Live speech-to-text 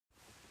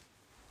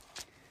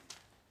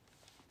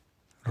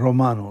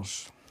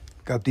Romanos,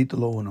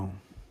 capítulo 1.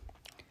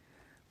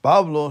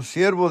 Pablo,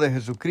 siervo de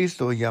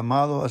Jesucristo,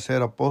 llamado a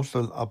ser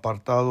apóstol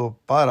apartado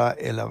para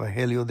el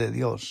evangelio de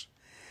Dios,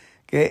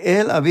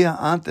 que él había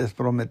antes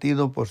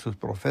prometido por sus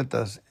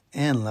profetas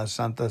en las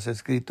Santas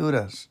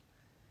Escrituras,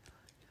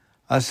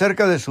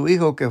 acerca de su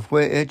Hijo que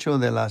fue hecho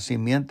de la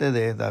simiente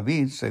de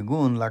David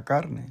según la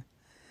carne,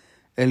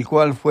 el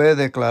cual fue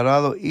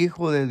declarado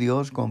Hijo de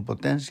Dios con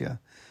potencia,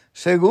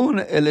 según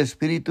el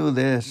Espíritu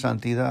de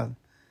santidad,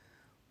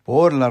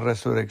 por la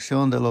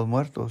resurrección de los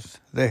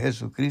muertos de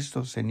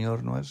Jesucristo,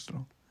 Señor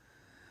nuestro,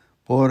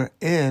 por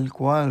el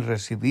cual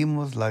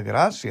recibimos la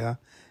gracia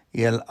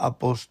y el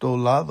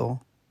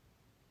apostolado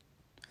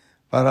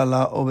para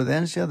la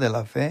obediencia de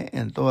la fe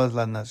en todas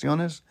las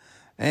naciones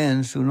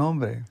en su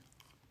nombre,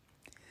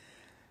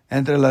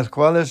 entre las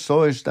cuales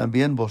sois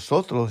también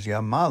vosotros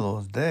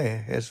llamados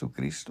de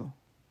Jesucristo.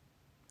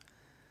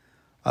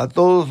 A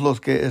todos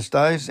los que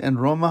estáis en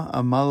Roma,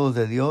 amados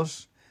de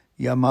Dios,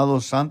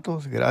 llamados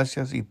santos,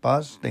 gracias y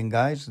paz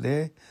tengáis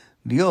de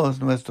Dios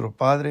nuestro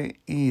Padre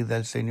y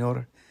del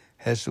Señor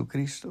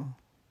Jesucristo.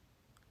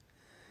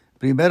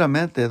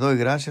 Primeramente doy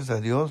gracias a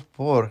Dios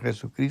por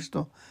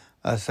Jesucristo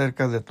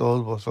acerca de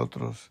todos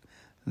vosotros,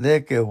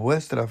 de que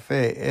vuestra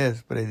fe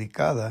es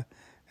predicada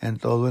en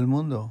todo el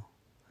mundo,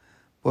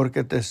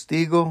 porque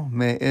testigo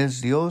me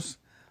es Dios,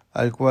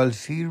 al cual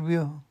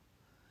sirvo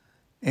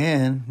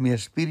en mi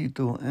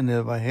espíritu en el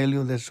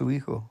evangelio de su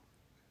Hijo,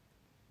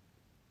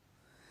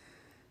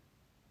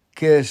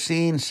 que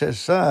sin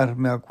cesar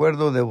me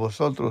acuerdo de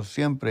vosotros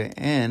siempre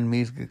en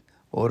mis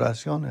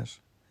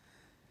oraciones,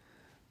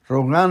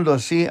 rogando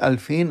así al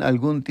fin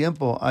algún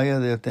tiempo haya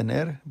de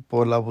tener,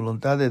 por la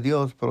voluntad de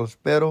Dios,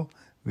 próspero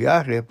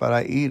viaje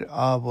para ir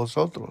a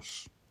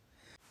vosotros.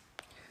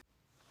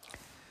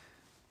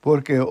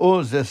 Porque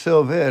os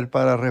deseo ver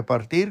para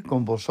repartir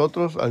con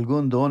vosotros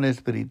algún don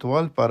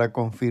espiritual para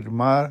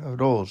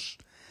confirmaros,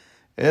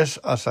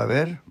 es a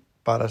saber,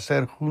 para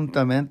ser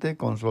juntamente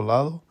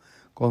consolado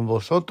con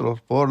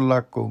vosotros por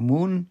la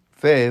común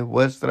fe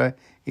vuestra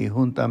y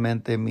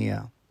juntamente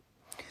mía.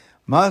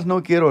 Mas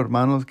no quiero,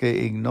 hermanos,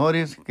 que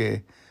ignores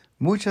que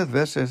muchas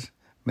veces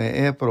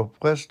me he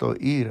propuesto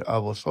ir a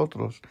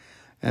vosotros,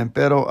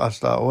 empero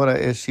hasta ahora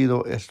he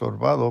sido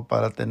estorbado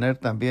para tener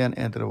también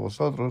entre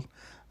vosotros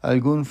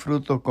algún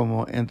fruto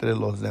como entre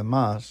los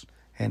demás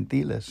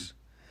gentiles.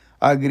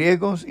 A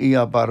griegos y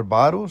a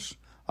bárbaros,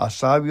 a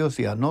sabios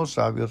y a no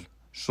sabios,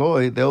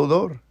 soy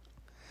deudor.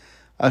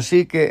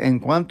 Así que en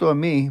cuanto a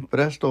mí,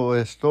 presto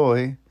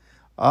estoy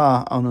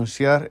a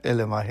anunciar el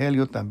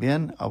evangelio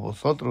también a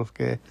vosotros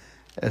que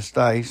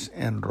estáis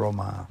en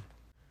Roma.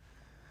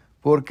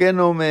 ¿Por qué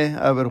no me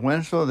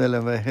avergüenzo del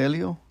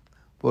evangelio?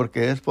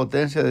 Porque es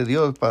potencia de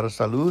Dios para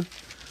salud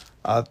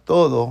a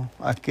todo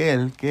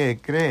aquel que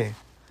cree,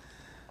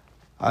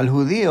 al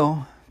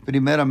judío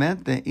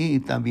primeramente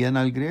y también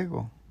al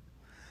griego.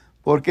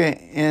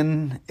 Porque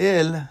en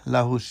él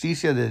la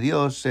justicia de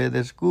Dios se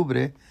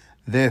descubre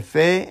de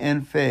fe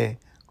en fe,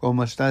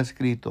 como está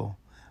escrito,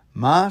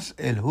 mas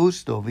el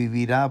justo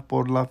vivirá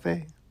por la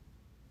fe.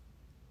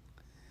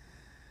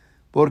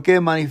 Porque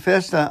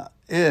manifiesta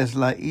es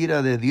la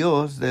ira de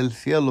Dios del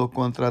cielo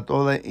contra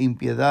toda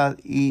impiedad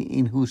y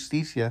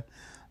injusticia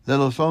de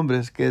los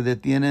hombres que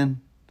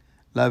detienen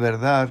la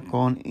verdad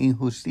con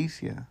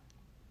injusticia.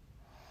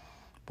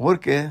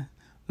 Porque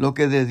lo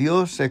que de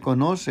Dios se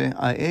conoce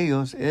a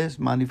ellos es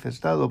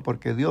manifestado,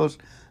 porque Dios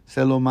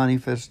se lo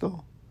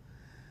manifestó.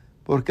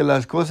 Porque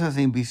las cosas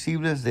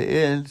invisibles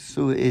de Él,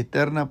 su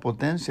eterna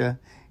potencia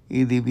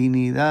y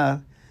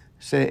divinidad,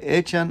 se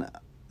echan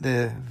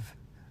de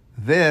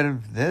ver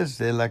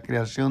desde la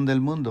creación del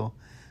mundo,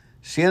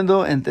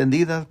 siendo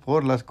entendidas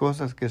por las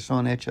cosas que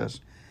son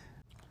hechas,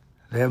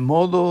 de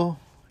modo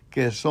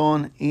que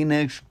son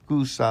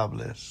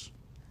inexcusables.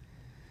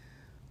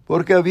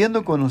 Porque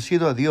habiendo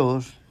conocido a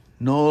Dios,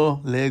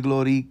 no le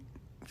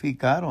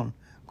glorificaron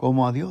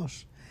como a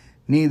Dios,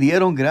 ni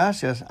dieron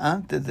gracias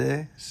antes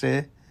de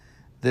se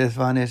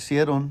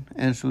desvanecieron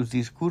en sus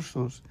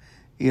discursos,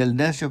 y el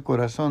necio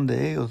corazón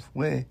de ellos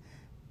fue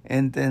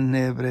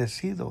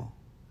entenebrecido.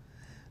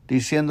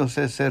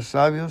 Diciéndose ser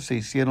sabios, se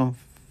hicieron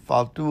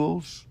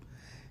fatuos,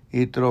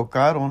 y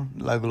trocaron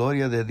la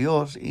gloria de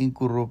Dios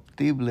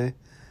incorruptible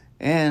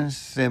en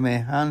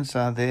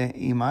semejanza de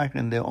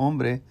imagen de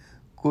hombre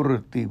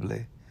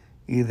corruptible,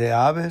 y de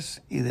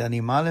aves, y de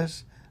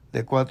animales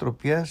de 4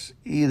 pies,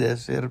 y de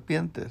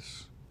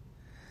serpientes.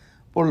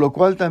 Por lo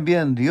cual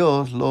también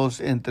Dios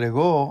los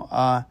entregó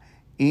a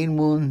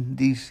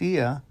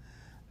inmundicia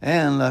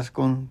en las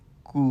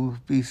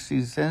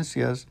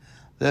concupiscencias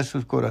de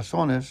sus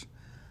corazones,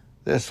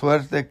 de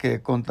suerte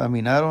que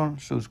contaminaron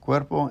sus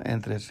cuerpos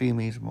entre sí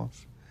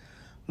mismos,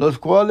 los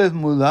cuales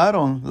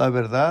mudaron la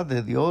verdad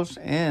de Dios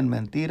en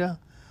mentira,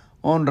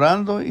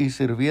 honrando y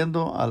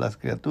sirviendo a las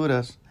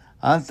criaturas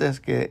antes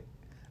que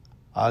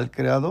al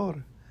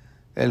Creador,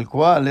 el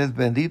cual es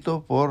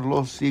bendito por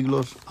los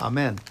siglos.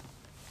 Amén.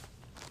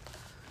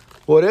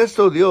 Por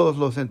esto Dios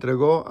los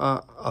entregó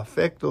a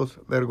afectos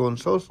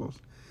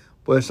vergonzosos,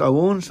 pues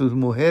aún sus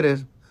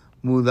mujeres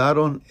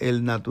mudaron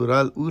el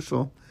natural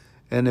uso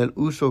en el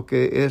uso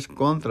que es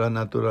contra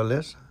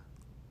naturaleza.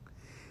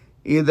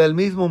 Y del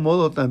mismo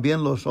modo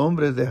también los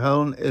hombres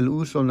dejaron el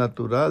uso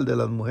natural de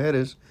las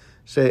mujeres,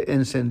 se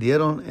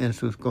encendieron en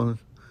sus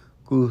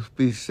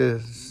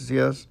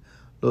concupiscencias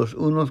los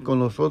unos con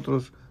los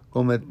otros,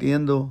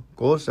 cometiendo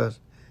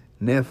cosas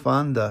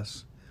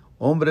nefandas,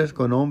 hombres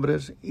con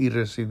hombres, y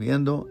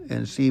recibiendo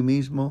en sí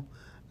mismo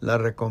la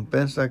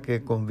recompensa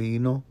que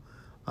convino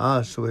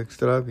a su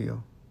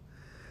extravío.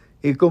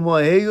 Y como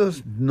a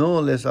ellos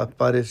no les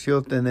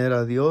pareció tener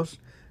a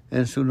Dios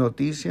en su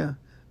noticia,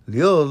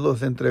 Dios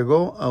los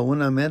entregó a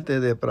una mente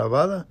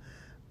depravada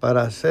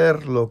para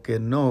hacer lo que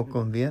no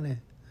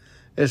conviene,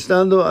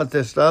 estando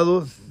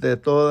atestados de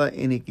toda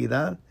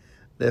iniquidad,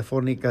 de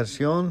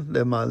fornicación,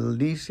 de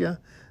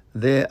malicia,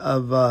 de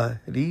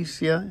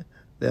avaricia,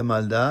 de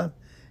maldad,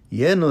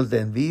 llenos de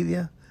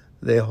envidia,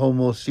 de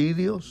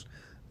homicidios,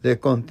 de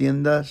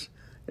contiendas,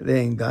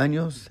 de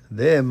engaños,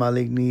 de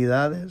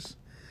malignidades,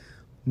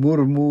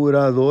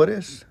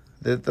 murmuradores,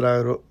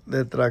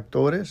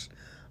 detractores,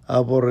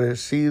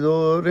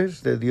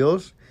 aborrecidores de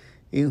Dios,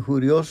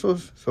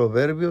 injuriosos,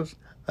 soberbios,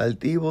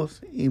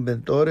 altivos,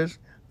 inventores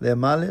de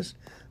males,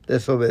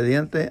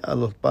 desobedientes a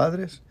los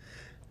padres,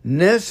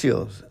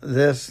 necios,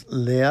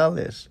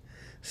 desleales,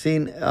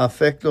 sin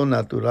afecto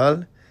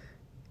natural,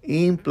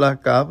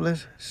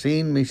 implacables,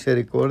 sin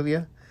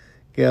misericordia,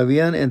 que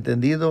habían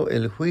entendido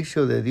el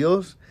juicio de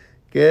Dios,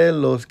 que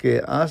los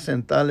que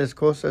hacen tales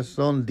cosas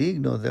son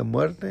dignos de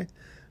muerte,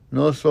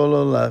 no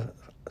solo las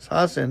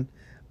hacen,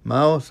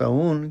 más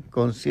aún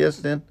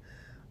consienten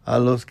a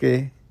los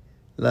que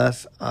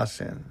las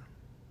hacen.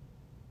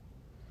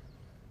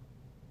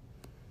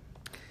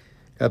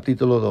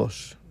 Capítulo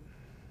 2.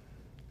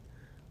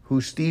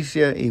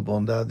 Justicia y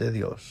bondad de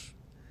Dios.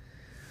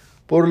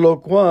 Por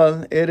lo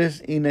cual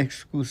eres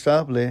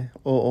inexcusable,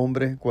 oh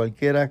hombre,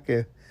 cualquiera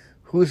que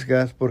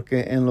juzgas,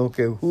 porque en lo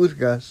que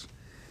juzgas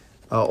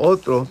a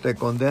otro te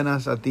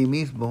condenas a ti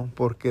mismo,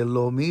 porque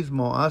lo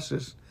mismo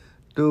haces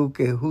tú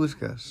que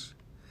juzgas.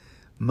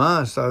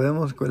 Mas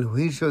sabemos que el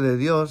juicio de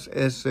Dios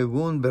es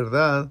según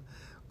verdad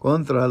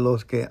contra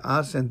los que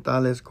hacen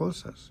tales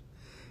cosas.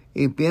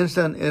 Y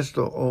piensan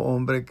esto, oh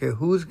hombre, que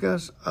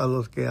juzgas a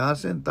los que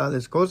hacen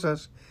tales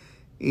cosas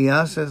y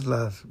haces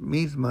las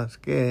mismas,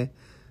 que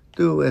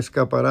tú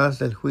escaparás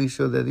del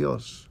juicio de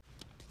Dios.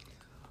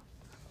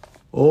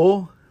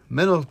 O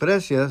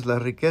menosprecias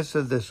las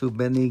riquezas de su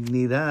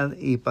benignidad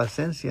y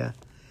paciencia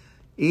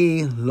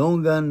y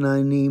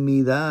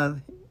longanimidad,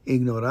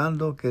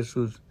 ignorando que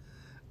su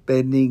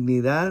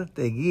benignidad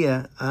te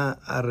guía a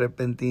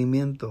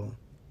arrepentimiento.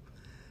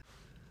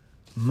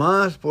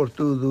 Mas por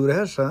tu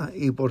dureza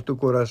y por tu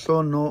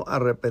corazón no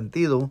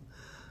arrepentido,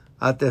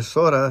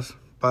 atesoras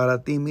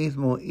para ti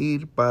mismo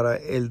ir para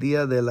el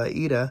día de la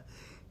ira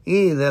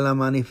y de la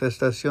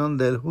manifestación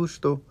del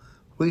justo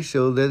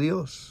juicio de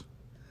Dios,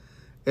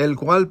 el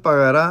cual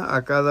pagará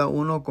a cada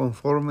uno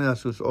conforme a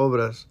sus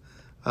obras,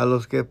 a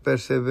los que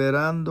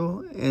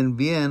perseverando en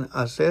bien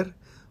hacer,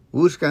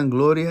 buscan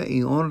gloria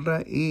y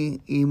honra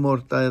y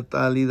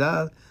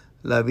inmortalidad,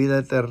 la vida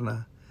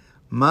eterna.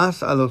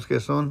 Mas a los que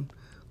son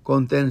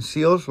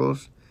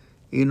contenciosos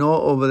y no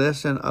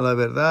obedecen a la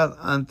verdad,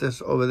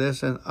 antes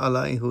obedecen a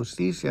la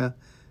injusticia,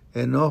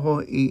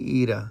 enojo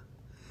y ira,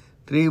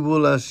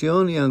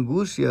 tribulación y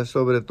angustia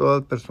sobre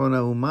toda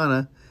persona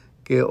humana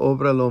que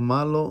obra lo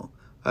malo,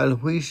 al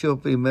juicio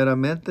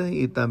primeramente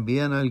y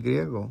también al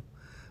griego.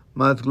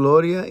 Mas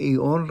gloria y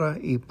honra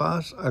y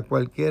paz a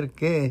cualquier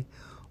que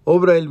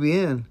obra el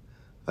bien,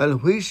 al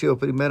juicio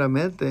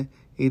primeramente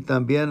y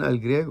también al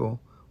griego,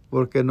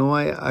 porque no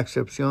hay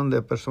acepción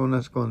de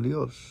personas con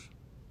Dios.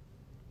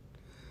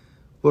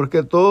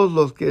 Porque todos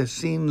los que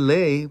sin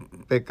ley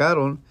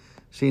pecaron,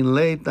 sin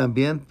ley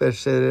también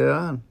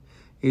perecerán,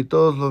 y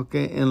todos los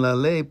que en la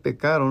ley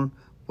pecaron,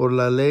 por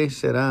la ley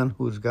serán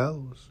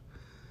juzgados.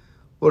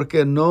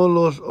 Porque no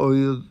los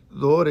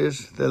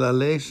oidores de la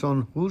ley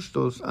son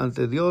justos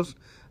ante Dios,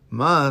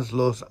 mas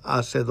los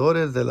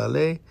hacedores de la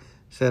ley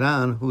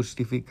serán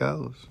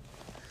justificados.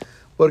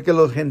 Porque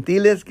los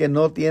gentiles que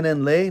no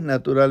tienen ley,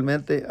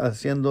 naturalmente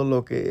haciendo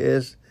lo que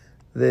es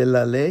de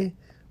la ley,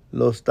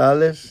 los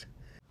tales,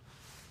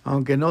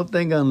 aunque no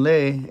tengan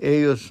ley,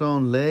 ellos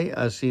son ley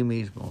a sí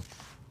mismos,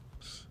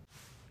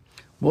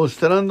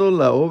 mostrando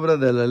la obra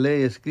de la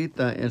ley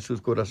escrita en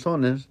sus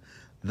corazones,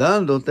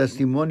 dando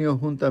testimonio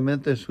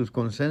juntamente sus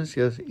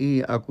conciencias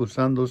y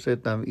acusándose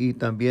y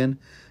también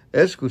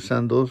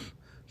excusando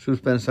sus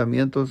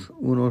pensamientos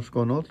unos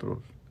con otros.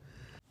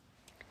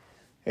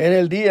 En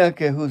el día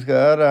que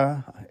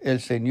juzgará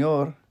el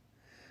Señor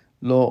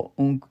lo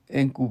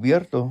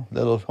encubierto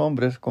de los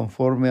hombres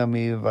conforme a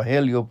mi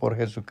evangelio por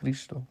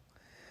Jesucristo.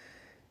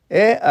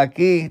 He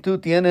aquí tú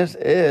tienes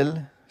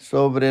el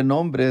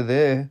sobrenombre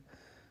de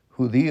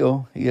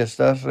judío y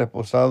estás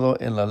reposado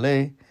en la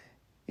ley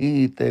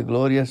y te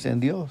glorias en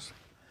Dios.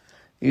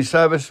 Y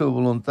sabes su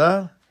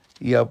voluntad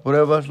y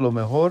apruebas lo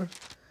mejor,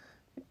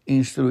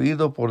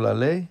 instruido por la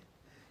ley,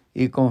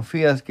 y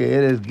confías que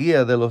eres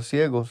guía de los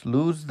ciegos,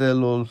 luz de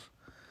los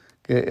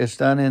que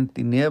están en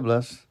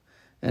tinieblas,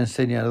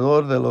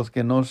 enseñador de los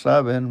que no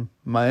saben,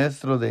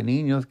 maestro de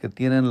niños que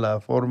tienen la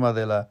forma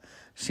de la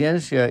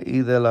ciencia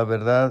y de la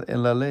verdad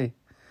en la ley.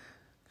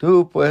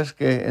 Tú, pues,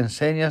 que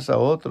enseñas a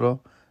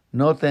otro,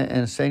 ¿no te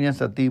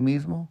enseñas a ti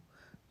mismo?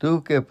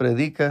 Tú que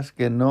predicas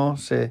que no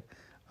se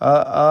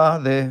ha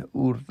de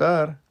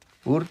hurtar,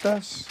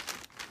 ¿hurtas?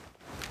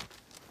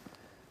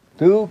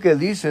 Tú que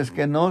dices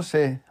que no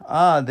se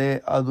ha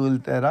de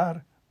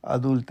adulterar,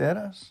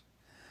 ¿adulteras?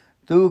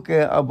 Tú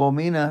que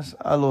abominas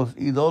a los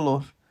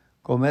ídolos,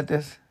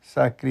 ¿cometes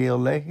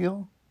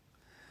sacrilegio?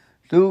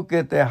 Tú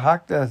que te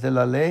jactas de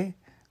la ley,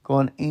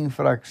 con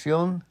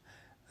infracción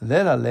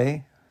de la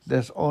ley,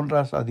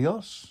 ¿deshonras a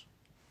Dios?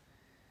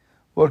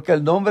 Porque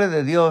el nombre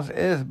de Dios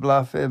es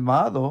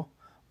blasfemado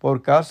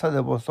por causa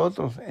de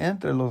vosotros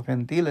entre los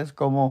gentiles,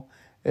 como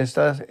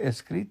está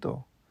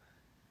escrito.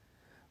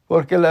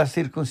 Porque la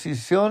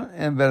circuncisión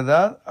en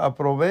verdad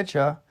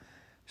aprovecha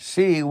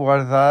si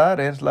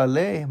guardares la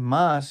ley,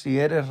 mas si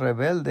eres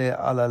rebelde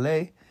a la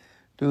ley,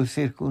 tu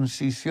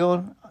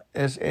circuncisión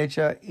es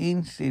hecha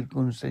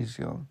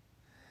incircuncisión.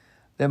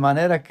 De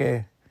manera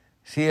que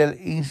si el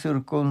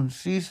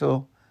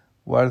incircunciso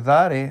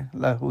guardare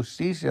la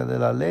justicia de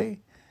la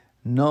ley,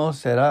 no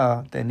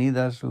será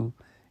tenida su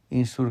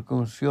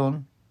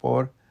incircuncisión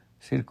por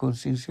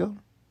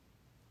circuncisión.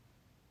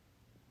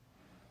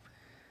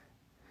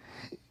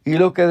 Y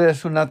lo que de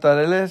su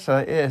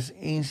naturaleza es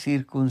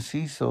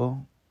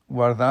incircunciso,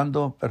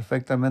 guardando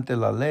perfectamente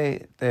la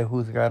ley, te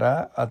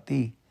juzgará a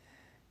ti,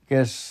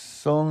 que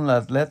son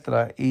las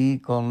letras, y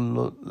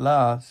con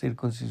la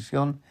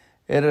circuncisión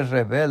eres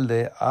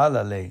rebelde a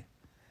la ley.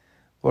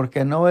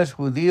 Porque no es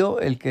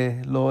judío el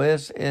que lo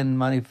es en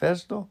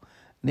manifiesto,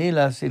 ni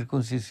la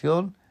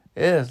circuncisión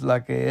es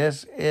la que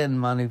es en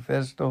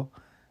manifiesto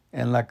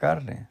en la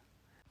carne.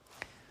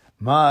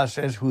 Mas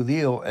es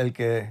judío el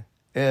que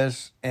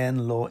es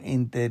en lo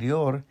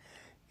interior,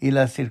 y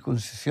la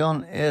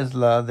circuncisión es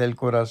la del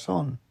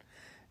corazón,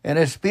 en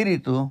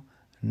espíritu,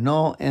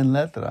 no en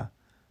letra,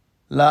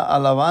 la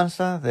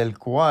alabanza del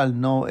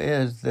cual no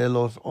es de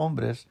los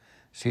hombres,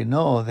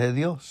 sino de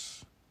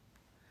Dios.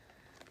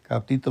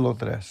 Capítulo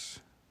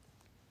 3.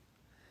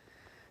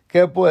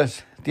 ¿Qué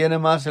pues tiene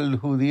más el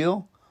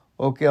judío,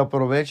 o que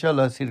aprovecha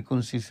la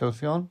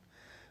circuncisión?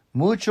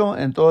 Mucho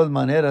en todas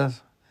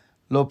maneras.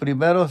 Lo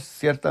primero,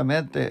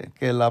 ciertamente,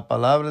 que la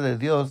palabra de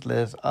Dios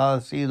les ha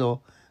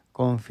sido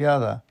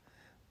confiada,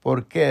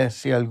 porque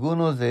si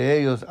algunos de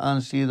ellos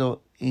han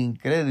sido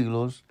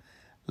incrédulos,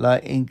 la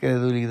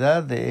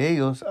incredulidad de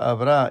ellos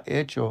habrá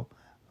hecho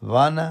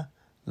vana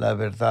la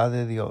verdad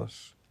de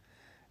Dios.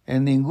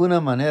 En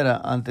ninguna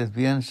manera, antes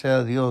bien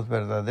sea Dios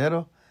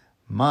verdadero,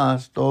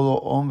 mas todo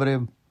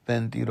hombre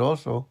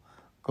mentiroso,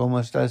 como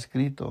está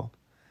escrito,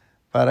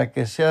 para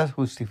que seas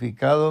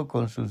justificado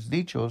con sus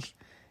dichos,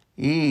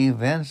 y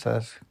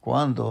venzas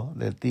cuando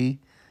de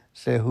ti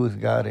se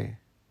juzgare.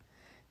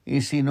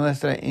 Y si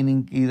nuestra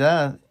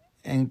iniquidad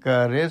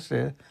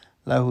encarece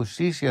la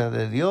justicia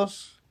de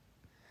Dios,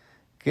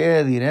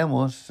 ¿qué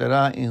diremos?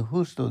 ¿Será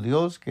injusto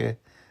Dios que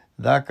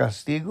da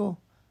castigo?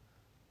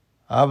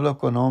 Hablo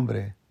con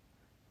hombre.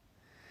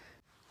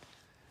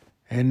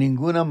 En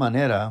ninguna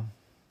manera,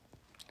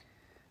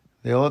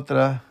 de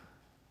otra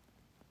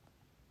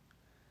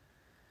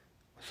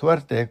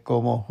suerte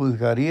como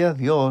juzgaría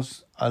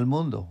Dios al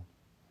mundo.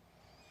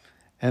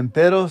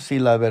 Empero si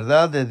la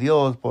verdad de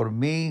Dios por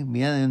mi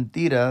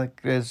mentira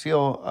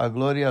creció a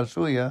gloria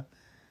suya,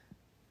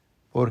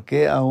 ¿por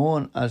qué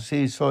aún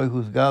así soy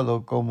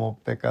juzgado como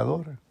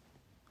pecador?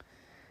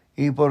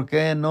 ¿Y por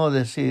qué no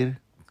decir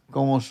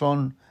como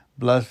son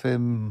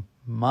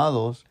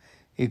blasfemados,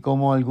 y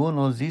como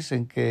algunos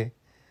dicen que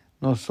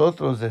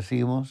nosotros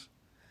decimos,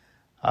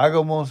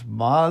 hagamos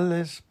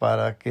males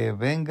para que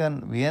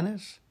vengan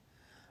bienes?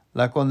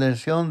 La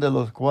condenación de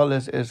los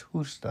cuales es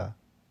justa.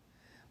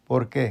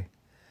 ¿Por qué?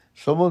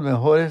 ¿Somos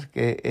mejores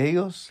que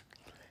ellos?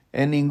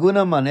 En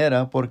ninguna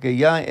manera, porque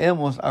ya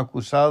hemos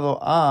acusado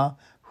a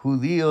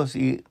judíos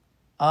y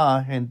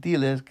a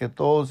gentiles que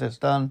todos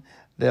están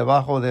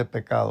debajo de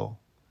pecado.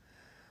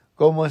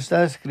 Como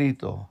está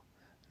escrito,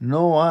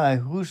 no hay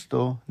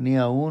justo ni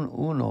aun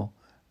uno,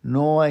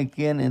 no hay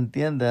quien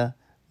entienda,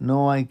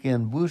 no hay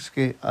quien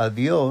busque a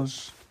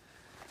Dios.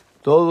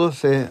 Todos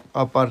se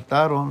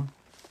apartaron,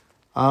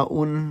 a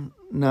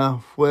una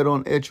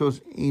fueron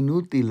hechos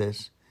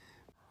inútiles.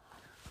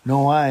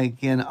 No hay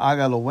quien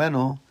haga lo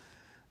bueno,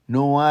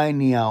 no hay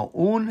ni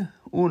aun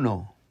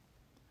uno.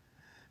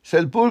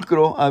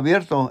 Sepulcro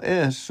abierto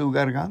es su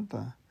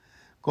garganta,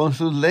 con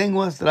sus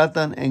lenguas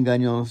tratan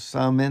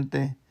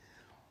engañosamente.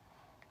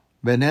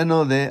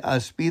 Veneno de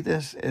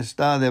áspides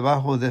está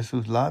debajo de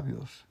sus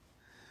labios,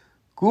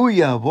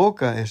 cuya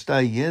boca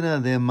está llena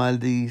de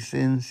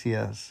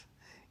maldicencias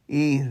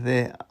y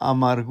de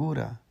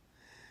amargura.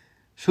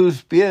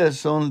 Sus pies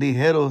son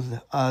ligeros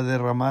a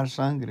derramar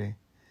sangre.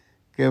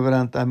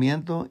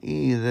 Quebrantamiento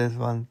y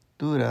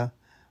desventura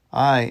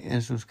hay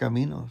en sus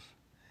caminos,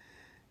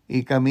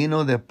 y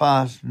camino de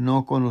paz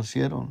no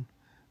conocieron.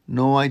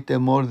 No hay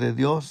temor de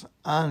Dios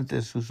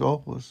ante sus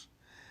ojos.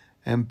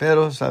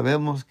 Empero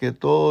sabemos que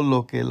todo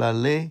lo que la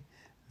ley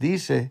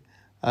dice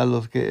a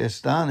los que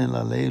están en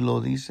la ley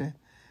lo dice,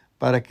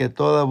 para que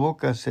toda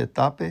boca se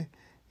tape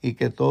y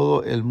que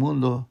todo el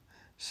mundo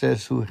se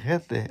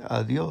sujete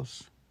a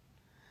Dios.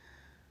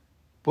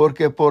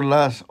 Porque por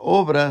las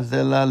obras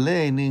de la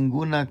ley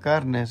ninguna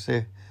carne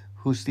se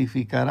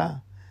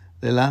justificará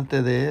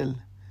delante de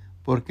él,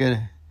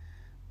 porque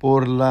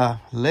por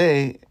la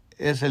ley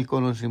es el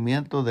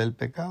conocimiento del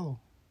pecado.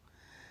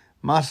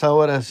 Mas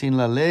ahora sin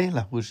la ley,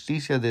 la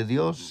justicia de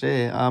Dios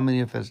se ha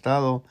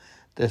manifestado,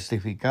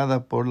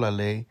 testificada por la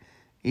ley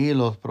y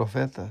los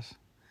profetas.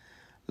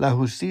 La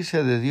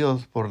justicia de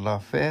Dios por la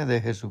fe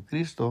de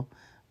Jesucristo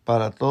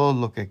para todos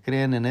los que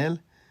creen en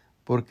él,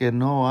 porque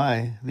no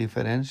hay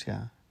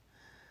diferencia.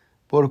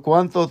 Por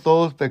cuanto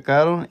todos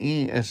pecaron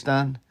y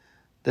están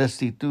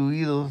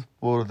destituidos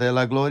de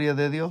la gloria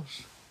de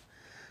Dios,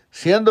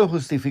 siendo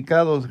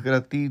justificados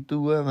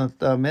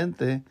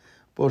gratuitamente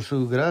por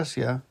su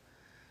gracia,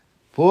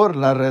 por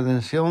la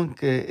redención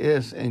que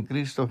es en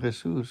Cristo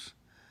Jesús,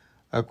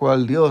 a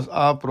cual Dios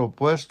ha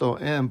propuesto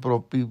en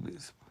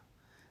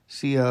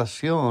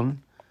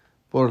propiciación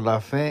por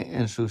la fe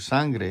en su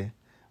sangre,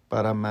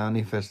 para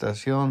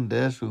manifestación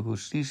de su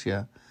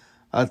justicia,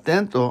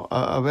 atento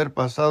a haber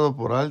pasado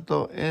por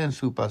alto en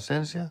su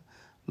paciencia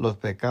los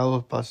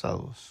pecados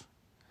pasados,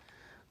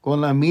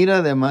 con la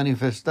mira de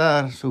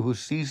manifestar su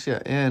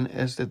justicia en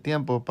este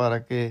tiempo,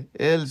 para que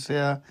Él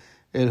sea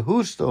el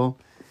justo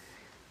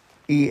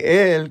y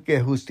el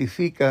que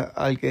justifica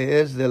al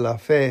que es de la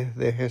fe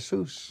de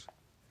Jesús.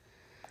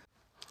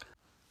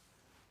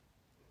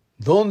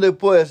 ¿Dónde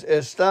pues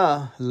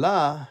está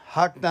la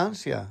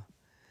jactancia?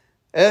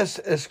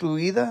 ¿Es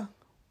excluida?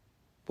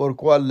 ¿Por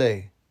cuál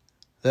ley?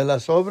 ¿De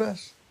las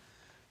obras?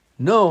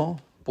 No,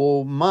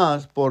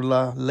 más por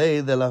la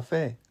ley de la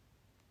fe.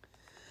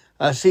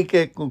 Así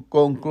que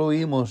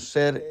concluimos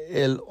ser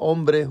el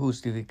hombre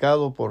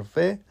justificado por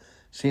fe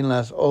sin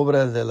las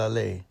obras de la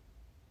ley.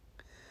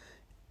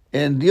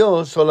 En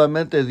Dios,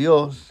 solamente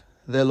Dios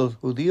de los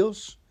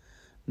judíos,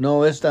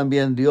 ¿no es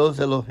también Dios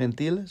de los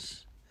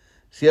gentiles?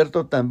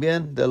 Cierto,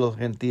 también de los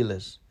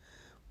gentiles,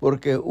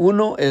 porque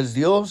uno es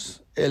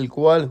Dios, el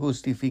cual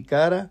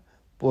justificara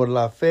por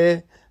la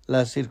fe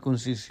la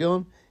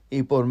circuncisión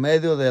y por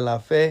medio de la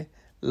fe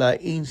la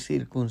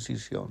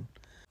incircuncisión.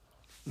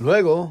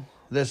 Luego,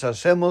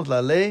 ¿deshacemos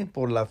la ley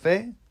por la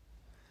fe?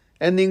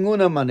 En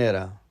ninguna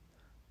manera.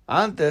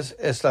 Antes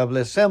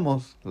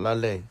establecemos la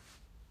ley.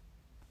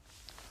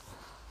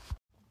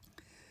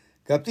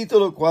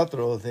 Capítulo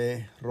 4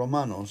 de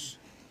Romanos.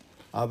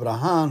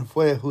 Abraham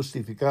fue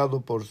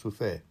justificado por su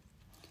fe.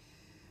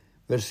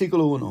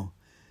 Versículo 1.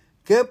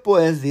 ¿Qué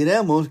pues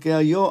diremos que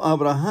halló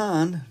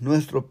Abraham,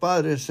 nuestro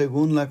padre,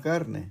 según la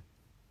carne?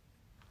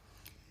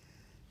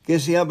 Que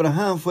si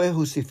Abraham fue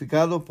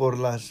justificado por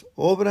las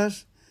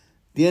obras,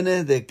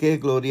 tiene de qué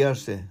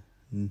gloriarse,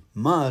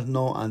 mas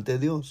no ante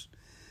Dios.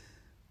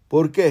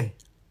 ¿Por qué?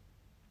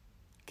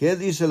 ¿Qué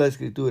dice la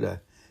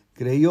Escritura?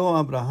 Creyó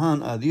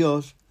Abraham a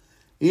Dios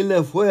y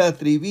le fue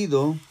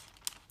atribuido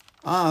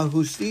a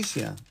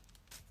justicia.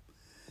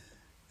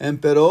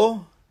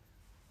 Empero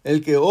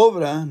el que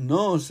obra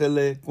no se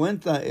le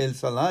cuenta el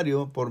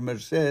salario por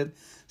merced,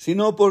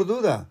 sino por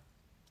deuda.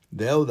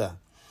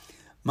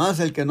 Mas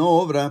el que no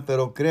obra,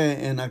 pero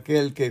cree en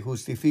aquel que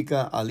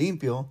justifica al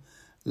impío,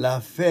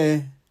 la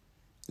fe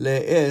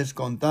le es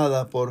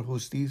contada por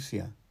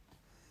justicia.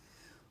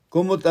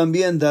 Como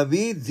también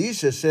David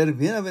dice ser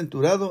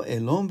bienaventurado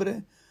el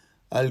hombre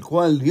al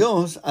cual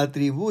Dios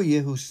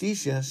atribuye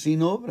justicia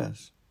sin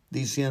obras,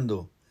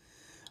 diciendo: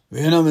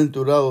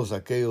 bienaventurados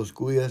aquellos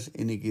cuyas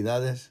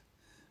iniquidades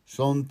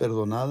son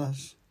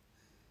perdonadas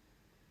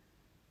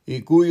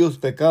y cuyos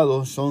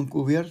pecados son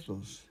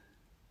cubiertos.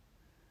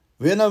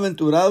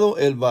 Bienaventurado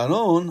el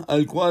varón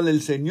al cual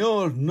el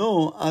Señor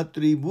no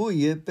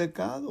atribuye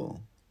pecado.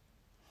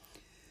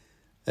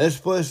 ¿Es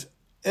pues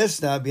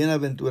esta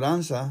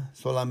bienaventuranza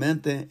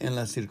solamente en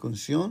la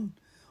circuncisión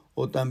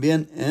o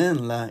también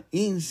en la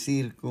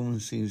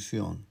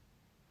incircuncisión?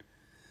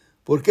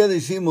 ¿Por qué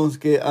decimos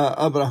que a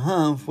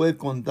Abraham fue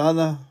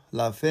contada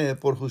la fe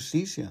por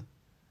justicia?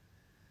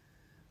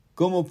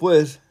 ¿Cómo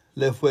pues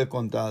le fue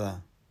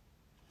contada?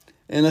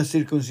 ¿En la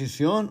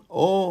circuncisión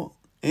o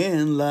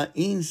en la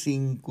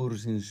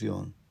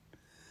incircuncisión?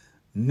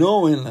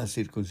 No en la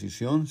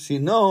circuncisión,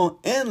 sino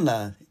en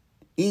la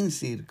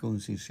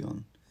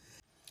incircuncisión.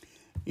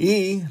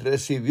 Y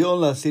recibió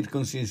la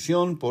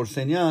circuncisión por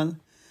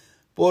señal,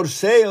 por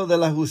sello de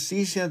la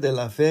justicia de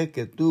la fe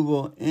que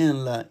tuvo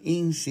en la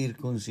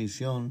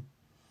incircuncisión,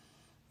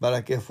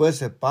 para que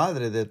fuese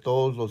padre de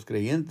todos los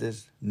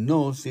creyentes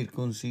no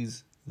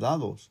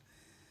circuncidados,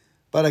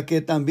 para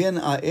que también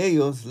a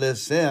ellos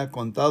les sea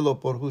contado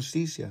por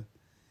justicia.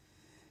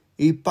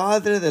 Y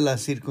padre de la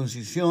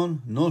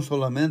circuncisión, no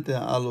solamente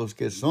a los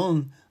que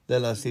son de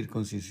la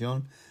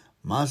circuncisión,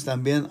 mas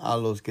también a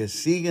los que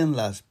siguen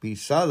las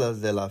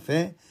pisadas de la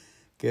fe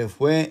que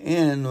fue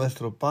en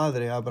nuestro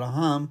padre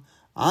Abraham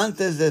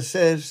antes de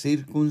ser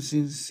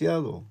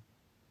circuncidado.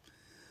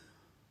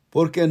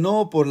 Porque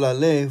no por la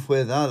ley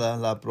fue dada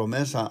la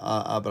promesa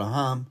a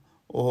Abraham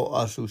o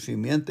a su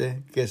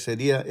simiente, que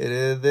sería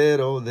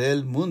heredero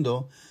del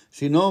mundo,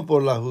 sino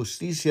por la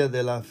justicia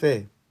de la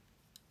fe.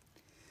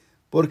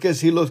 Porque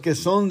si los que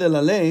son de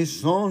la ley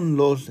son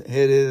los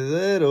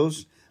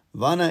herederos,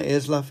 vana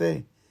es la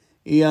fe,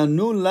 y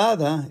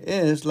anulada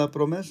es la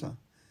promesa.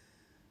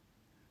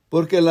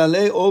 Porque la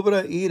ley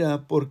obra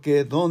ira,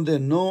 porque donde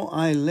no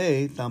hay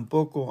ley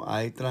tampoco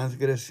hay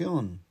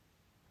transgresión.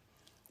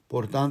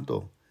 Por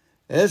tanto,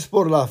 es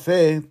por la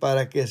fe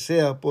para que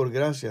sea por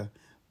gracia,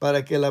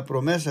 para que la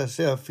promesa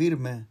sea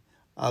firme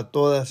a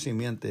toda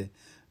simiente,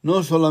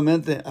 no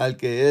solamente al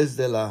que es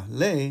de la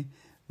ley,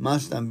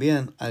 mas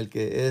también al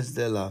que es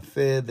de la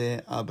fe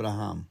de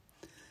Abraham,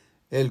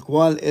 el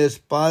cual es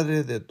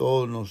Padre de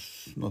todos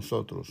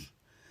nosotros.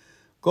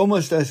 Como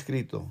está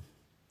escrito,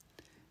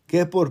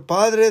 que por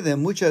Padre de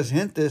muchas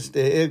gentes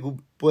te he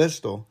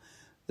puesto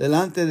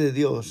delante de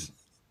Dios,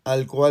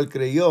 al cual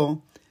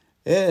creyó,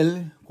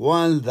 el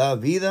cual da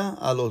vida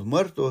a los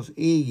muertos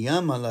y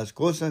llama las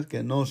cosas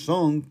que no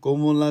son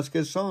como las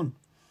que son.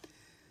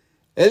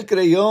 Él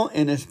creyó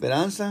en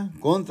esperanza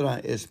contra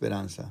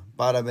esperanza,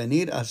 para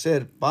venir a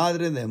ser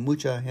padre de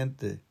mucha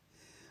gente,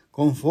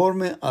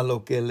 conforme a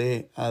lo que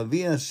le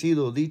había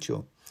sido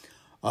dicho,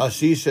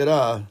 así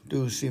será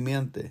tu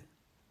simiente.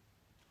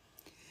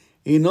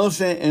 Y no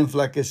se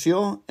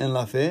enflaqueció en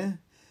la fe,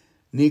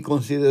 ni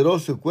consideró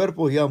su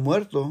cuerpo ya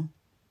muerto,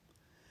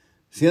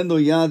 siendo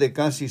ya de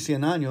casi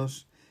 100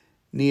 años,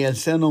 ni el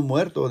seno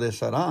muerto de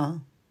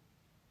Sara.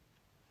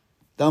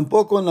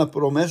 Tampoco en la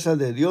promesa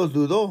de Dios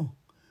dudó,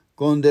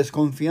 con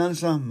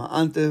desconfianza,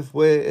 antes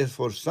fue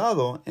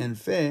esforzado en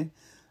fe,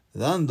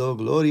 dando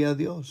gloria a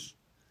Dios,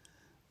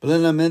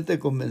 plenamente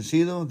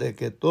convencido de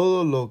que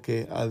todo lo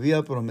que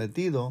había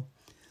prometido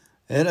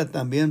era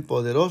también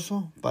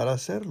poderoso para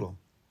hacerlo,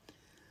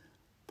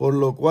 por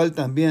lo cual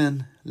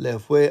también le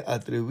fue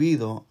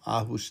atribuido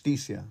a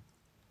justicia.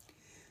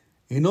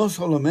 Y no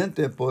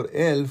solamente por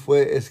él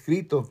fue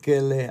escrito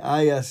que le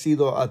haya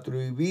sido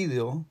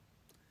atribuido,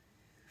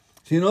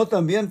 sino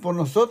también por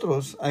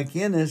nosotros, a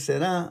quienes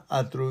será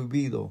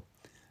atribuido.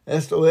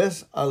 Esto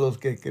es, a los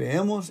que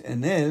creemos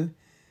en él,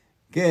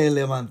 que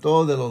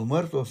levantó de los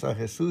muertos a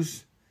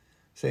Jesús,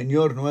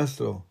 Señor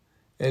nuestro,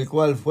 el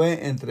cual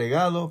fue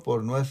entregado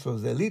por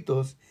nuestros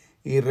delitos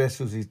y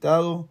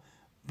resucitado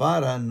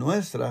para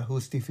nuestra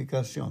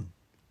justificación.